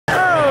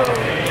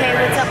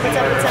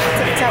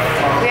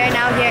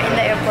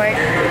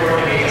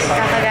airport.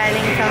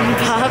 Kakagaling from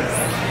Pops.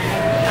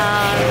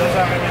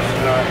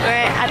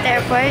 We're at the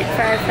airport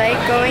for our flight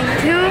going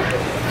to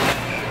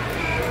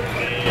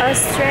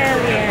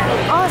Australia.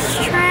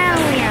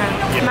 Australia!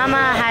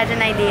 Mama had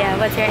an idea.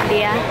 What's your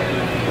idea?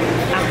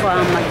 Ako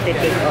ang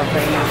magte-take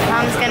over na.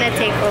 Mom's gonna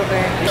take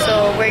over.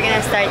 So, we're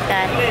gonna start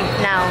that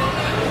now.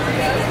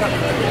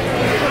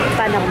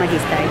 Paano ako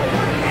mag-start?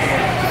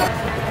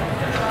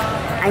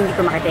 Ay, hindi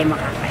ko makita yung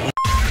mukha ko.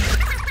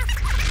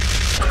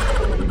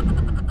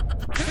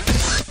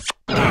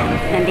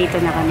 Nandito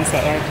na kami sa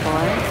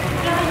airport.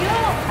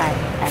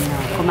 At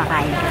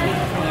kumakain kami.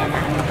 Ayan na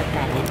kami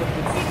pagkain.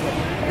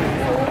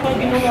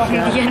 Hindi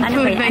yan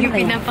food ba yung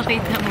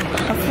pinapakita mo?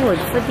 Food.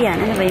 Food yan.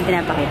 Ano ba yung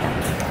pinapakita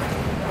mo?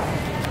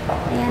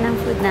 Ayan ang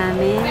food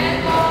namin.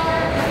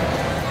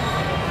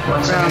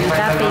 From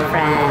Cafe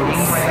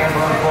France.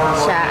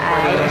 Siya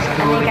ay,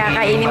 ano yung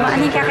kakainin mo?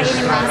 Ano yung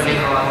kakainin mo?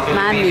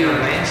 Mami.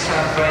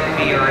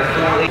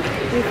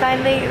 We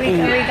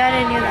got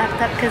a new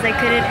laptop because I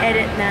couldn't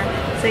edit na.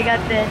 So we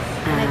got this.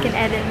 And I can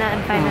edit na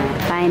and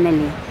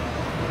finally.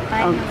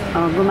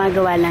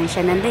 Gumagawa lang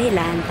siya ng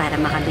dahilan para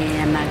makabili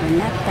ng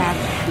bagong laptop.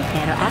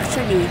 Pero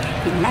actually,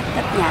 yung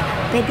laptop niya,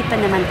 pwede pa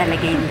naman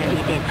talaga yung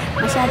gamitin.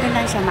 Masyado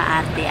lang siya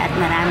maarte at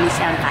marami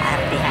siyang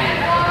kaartehan.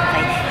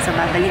 Okay? So,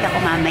 babalik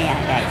ako mamaya,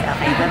 guys.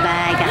 Okay,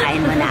 bye-bye.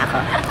 Kakain muna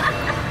ako.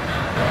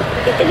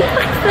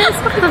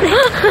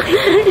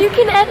 You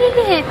can edit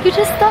it. You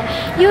just stop.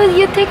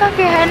 You take off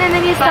your hand and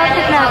then you stop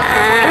it now.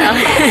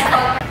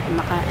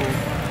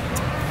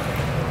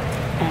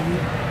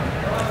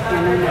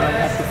 Nanonood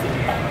at the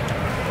same time.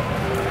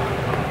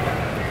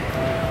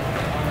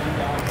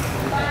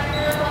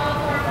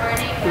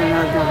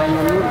 Nanonood na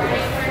kanya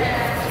movies.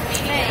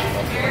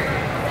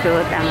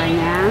 Suot ang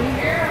kanyang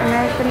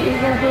American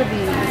Eagle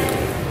hoodie.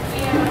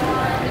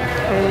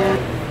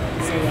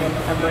 So yan,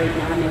 aboard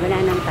na kami. Wala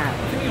nang tao.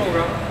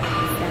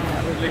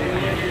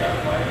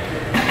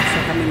 So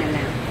kami na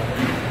lang.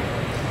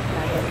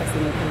 Bakit kasi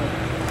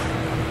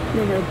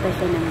nanood pa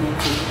siya ng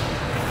movie.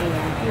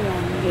 Kaya,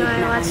 ayan, late na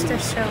kami. I watched the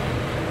show.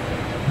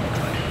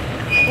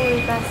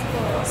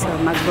 So,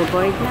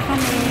 magbo-board na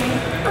kami.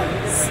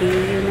 See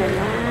you na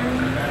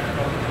lang.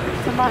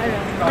 Tomorrow.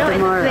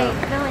 Tomorrow. Wait,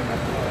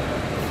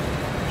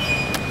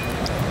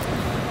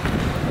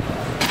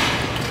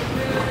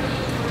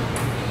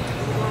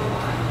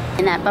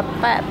 no,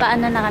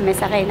 paano na kami?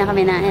 Sakay na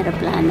kami ng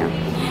aeroplano.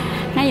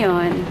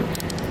 Ngayon,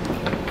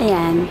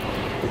 ayan,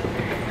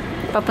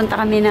 papunta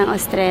kami ng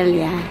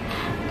Australia.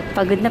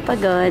 Pagod na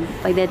pagod.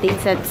 Pagdating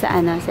sa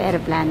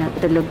aeroplano,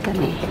 tulog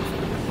kami.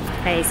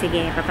 Okay,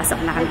 sige, papasok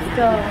na kami. let's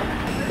go.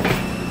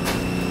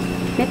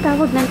 May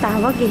tawag ng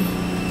tawag eh.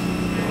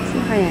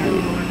 Sino kaya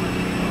yun?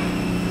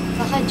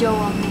 Baka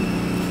jowa mo.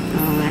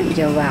 Oo nga,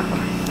 jowa ko.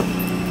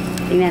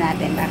 Tingnan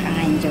natin, baka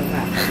nga yung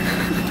jowa ko.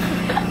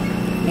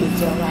 May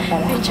jowa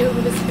pala. May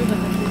jowa ba sila?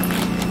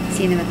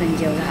 Sino ba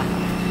itong jowa ko?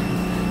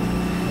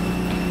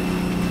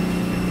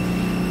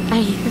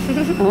 Ay.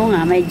 Oo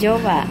nga, may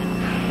jowa.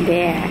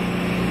 There.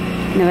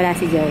 Nawala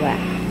si jowa.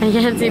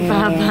 Ayan si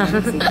Papa.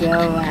 Si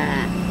jowa.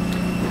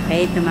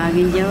 Okay, tumawag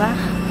yung jowa.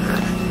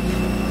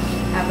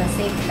 Have a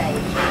safe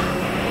flight.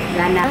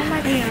 Wala na. Oh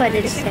my God. What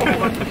is that?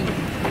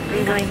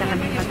 We're going na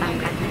kami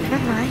patangkat.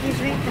 Mama, he's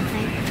right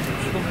behind us.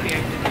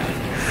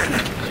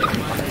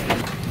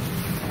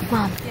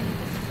 Mom.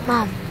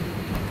 Mom.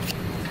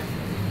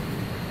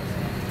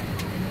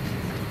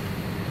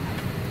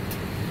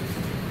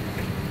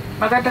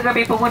 Magandang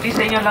gabi po muli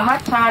sa inyo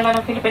lahat. Sa ngalan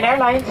ng Philippine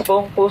Airlines,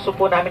 buong puso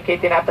po namin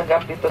kayo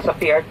tinatanggap dito sa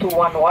PR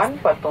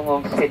 211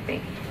 patungong Sydney.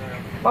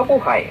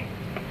 Mabuhay!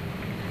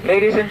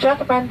 Ladies and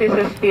gentlemen, this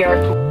is PR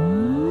 2.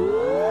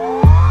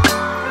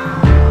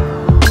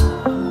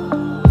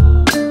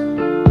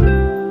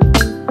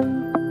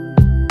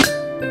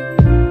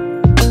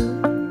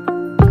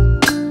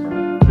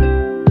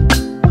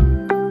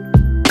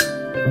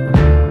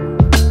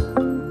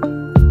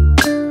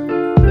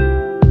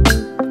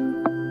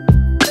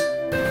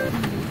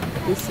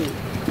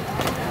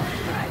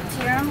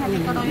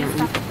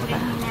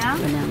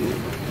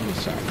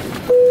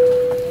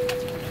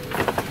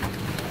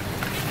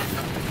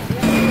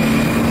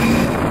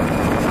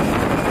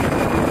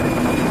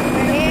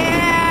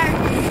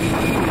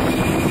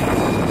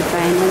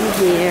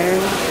 Here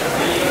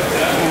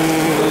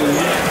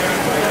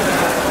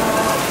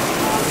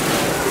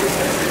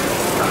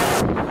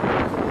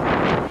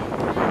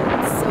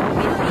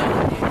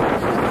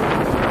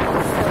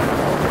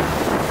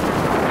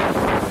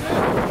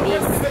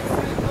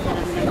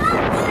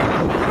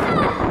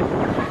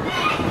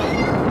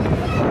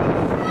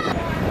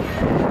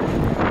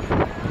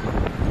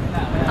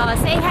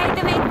say hi to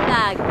my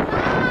vlog.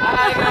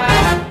 Hi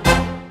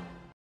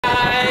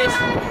guys!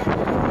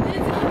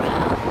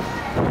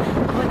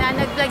 Ako na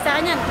nag-vlog sa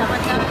kanya.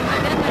 Tamad-tamad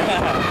maganda.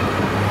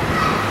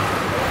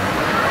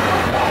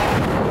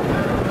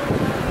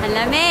 Ang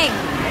lamig!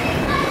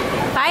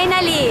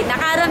 Finally!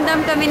 Nakaramdam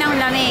kami ng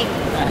lamig.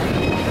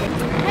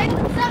 Hey,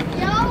 what's up,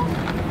 yo?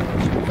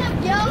 What's up,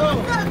 yo?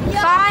 What's up, yo?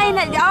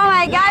 Finally! Oh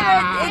my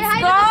God! It's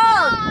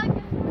cold!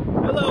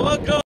 Hello,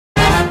 welcome!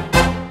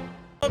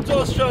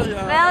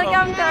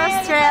 Welcome to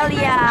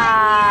Australia!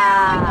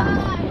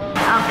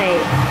 Okay,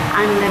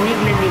 ang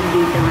lamig-lamig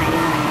dito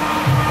ngayon.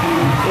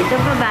 And ito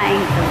babaeng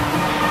to,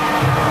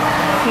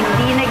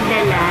 hindi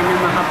nagdala ng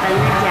makapal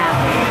na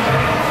jacket.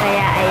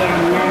 Kaya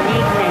ayan,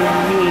 lamig na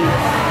lamig.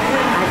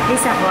 At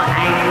least ako,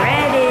 I'm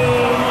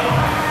ready!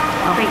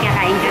 Okay,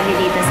 kakain kami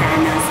dito sa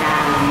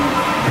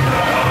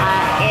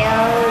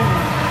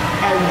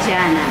El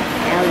Jana.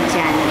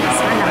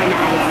 This one, ako na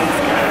items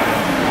ko.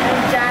 El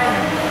Jana.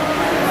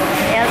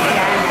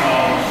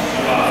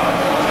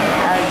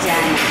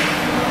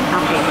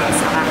 Okay,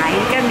 so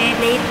kakain kami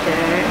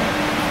later.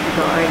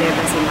 Nag-order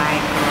pa si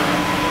Marco.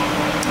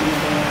 And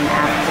then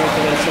after,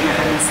 diretso na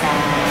kami sa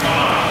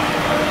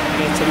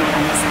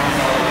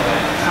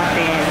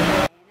hotel.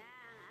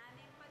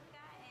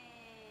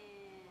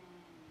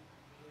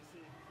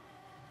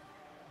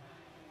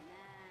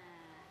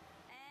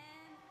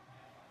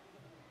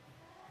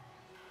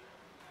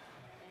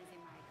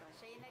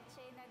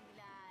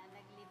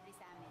 Naglibre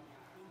sa amin.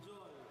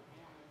 Enjoy!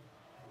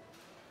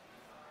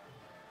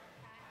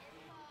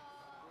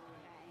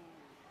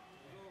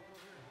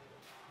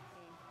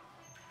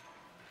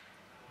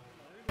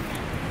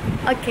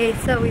 Okay,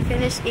 so we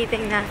finished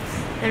eating now,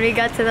 and we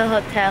got to the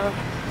hotel.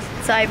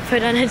 So I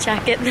put on a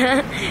jacket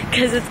now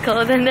because it's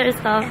cold and there's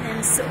snow.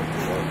 And so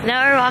cool.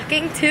 Now we're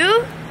walking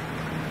to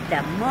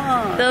The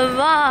mall. the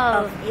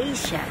mall. Of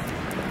Asia.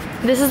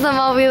 This is the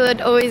mall we would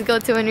always go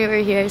to when we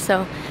were here.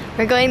 So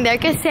we're going there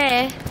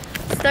kasi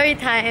story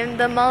time.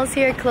 The malls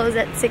here close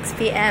at 6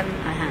 p.m.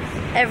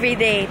 Every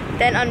day.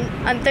 Then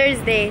on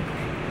Thursday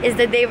is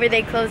the day where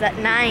they close at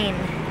 9.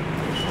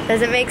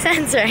 Doesn't make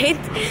sense,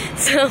 right?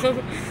 So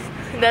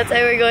that's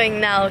why we're going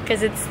now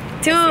because it's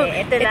two.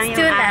 Ito lang It's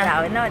yung 2 now.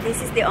 araw. No,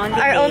 this is the only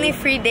Our day. only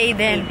free day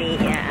then. Free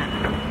day,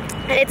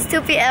 yeah. And it's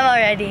 2 p.m.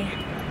 already.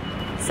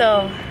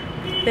 So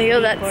they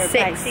go at 6.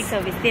 6, so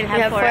we still We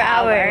have 4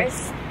 hours.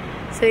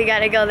 So we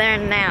gotta go there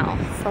now.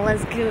 So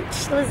let's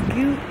gooch. Let's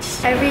gooch.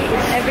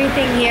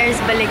 Everything here is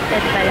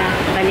baliktad pala.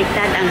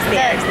 Baliktad ang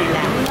stairs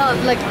nila. No,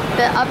 look,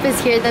 the up is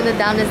here, then the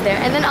down is there.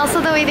 And then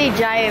also the way they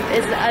drive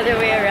is the other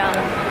way around.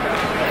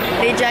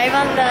 They drive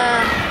on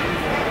the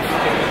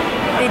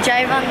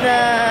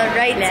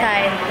right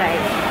side.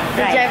 Right.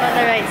 They drive on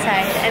the right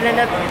side. And then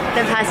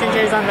the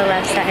passengers on the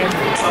left side.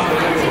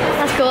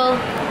 That's cool.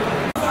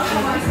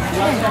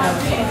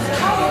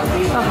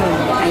 Okay,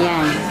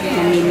 ayan.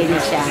 Namimili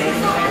siya.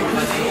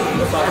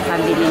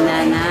 Nakabili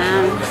na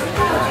ng...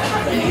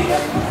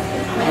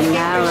 And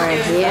now we're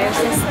here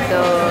sa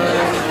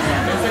store.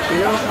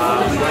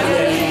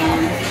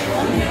 Looking.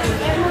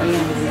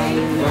 Ayan,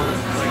 layo na.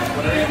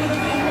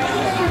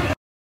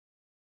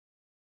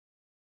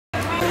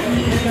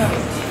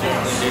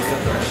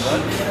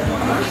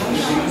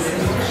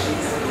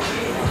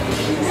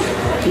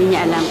 Hindi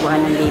niya alam kung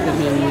anong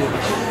bibilhin niya.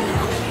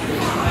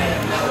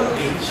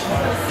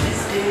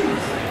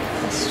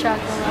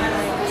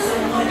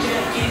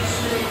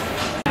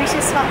 We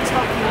should stop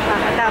talking.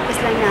 Tapos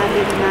lang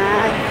namin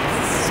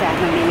siya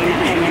mamili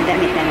ng kanyang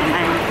damit na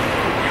naman.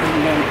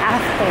 And then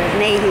after,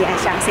 nahihiya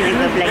siya kasi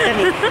nag-vlog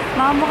kami.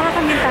 Mukha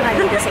kami tanga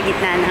dito sa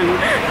gitna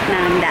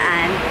ng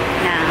daan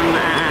ng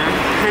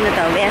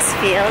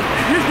Westfield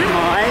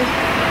Mall.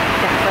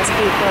 Tapos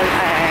people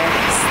are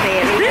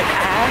staring at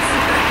us.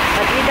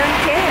 But we don't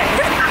care.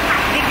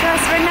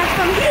 Because we're not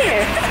from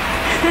here.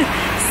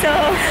 So,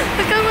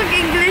 Huwag kang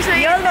mag-English na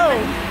YOLO!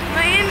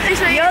 May English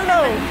na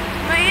YOLO!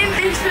 May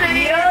English na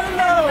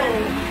YOLO!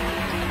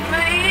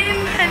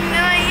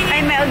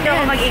 Ay, may huwag daw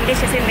ako mag-English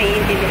kasi may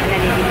intindihan na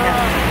dito.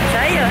 So,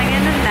 ayun,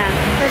 ganun lang.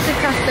 Let's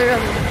cross the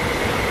road.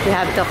 You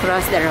have to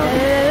cross the road.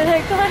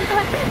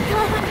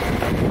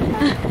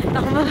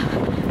 Come on.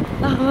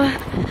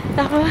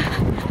 Takbo.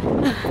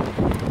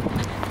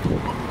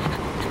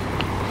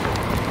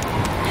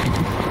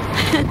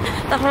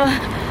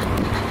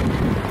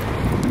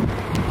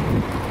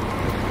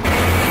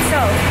 So,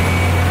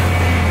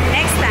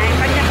 next time,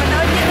 pag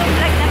napanood niyo itong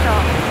vlog na to,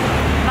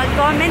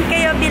 mag-comment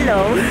kayo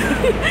below.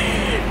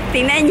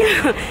 Tingnan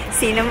nyo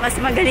sino mas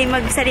magaling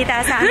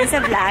magsalita sa amin sa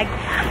vlog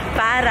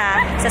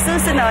para sa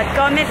susunod,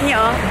 comment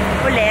nyo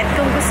ulit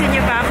kung gusto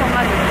nyo pa akong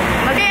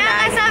mag-vlog. Kaya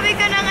nga sabi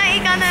ko na nga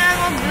ikaw na lang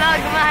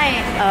mag-vlog, Mai.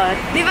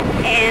 Diba?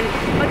 And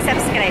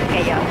mag-subscribe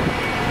kayo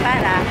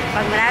para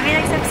pag marami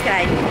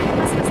nag-subscribe,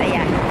 mas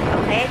masaya.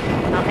 Okay?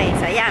 Okay,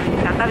 so yan.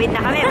 Kakawit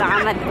na kami.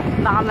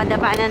 Baka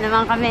madapa na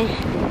naman kami.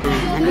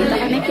 Nandito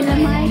kami kila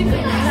Mike.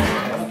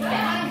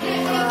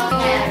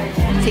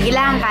 Sige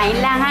lang, kain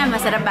lang ha.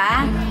 Masarap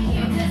ba?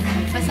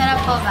 Masarap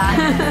po ba?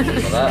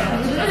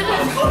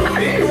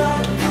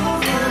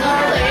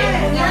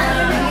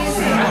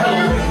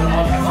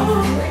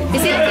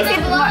 Is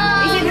it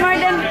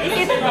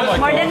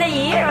more than a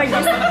year or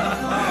just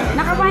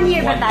naka 1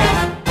 year ba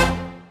tayo?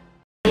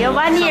 You're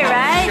 1 year,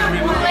 right?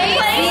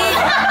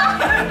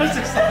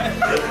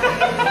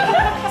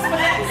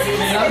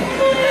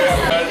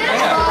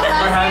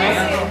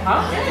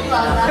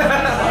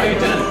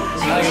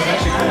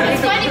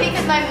 It's funny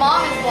because my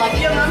mom is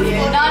vlogging. Your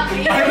mom's not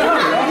me.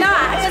 No,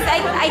 because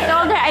I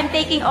told her I I'm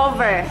taking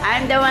over.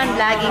 I'm the one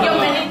vlogging. You're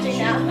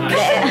managing now.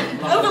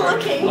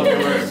 Overlooking.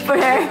 For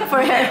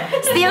her.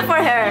 Still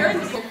for her.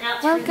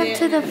 Welcome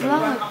to the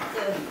vlog.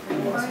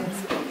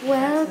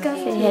 Welcome.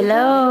 Say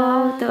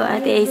hello to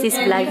Ate Ace's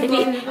vlog.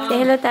 Dali. Say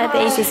hello to Ate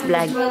Ace's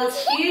vlog.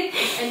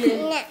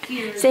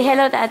 Say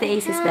hello to Ate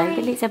Ace's vlog.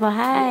 Dali. Sabi mo,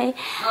 hi.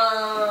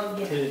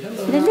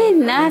 Dali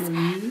na.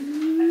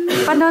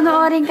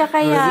 Panonoorin ka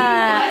kaya.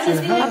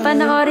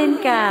 Panoorin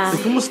ka.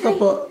 Say, kumusta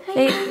po?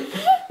 Say,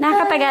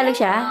 nakakatagalog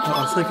siya?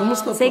 Say,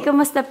 kumusta po? Say,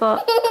 kumusta po?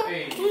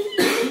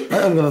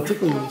 Ay, I'm gonna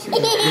tickle you.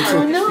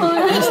 Oh, no.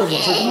 Kumusta po?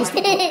 Say, kumusta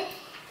po?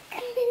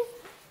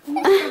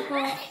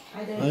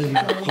 Ay,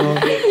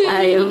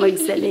 ayaw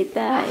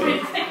magsalita eh.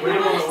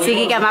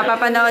 Sige ka,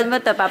 mapapanood mo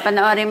to.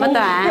 Papanoorin mo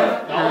to, ha?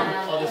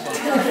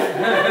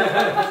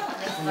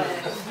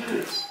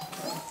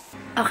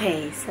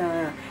 Okay, so,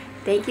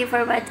 thank you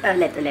for watching.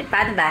 Ulit.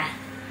 Paano ba?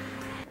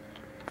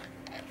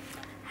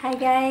 Hi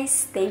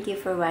guys! Thank you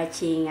for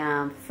watching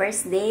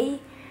first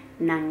day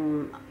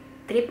ng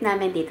trip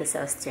namin dito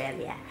sa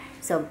Australia.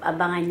 So,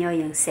 abangan nyo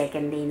yung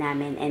second day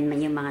namin and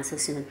yung mga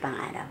susunod pang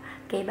araw.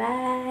 Okay,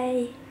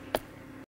 bye!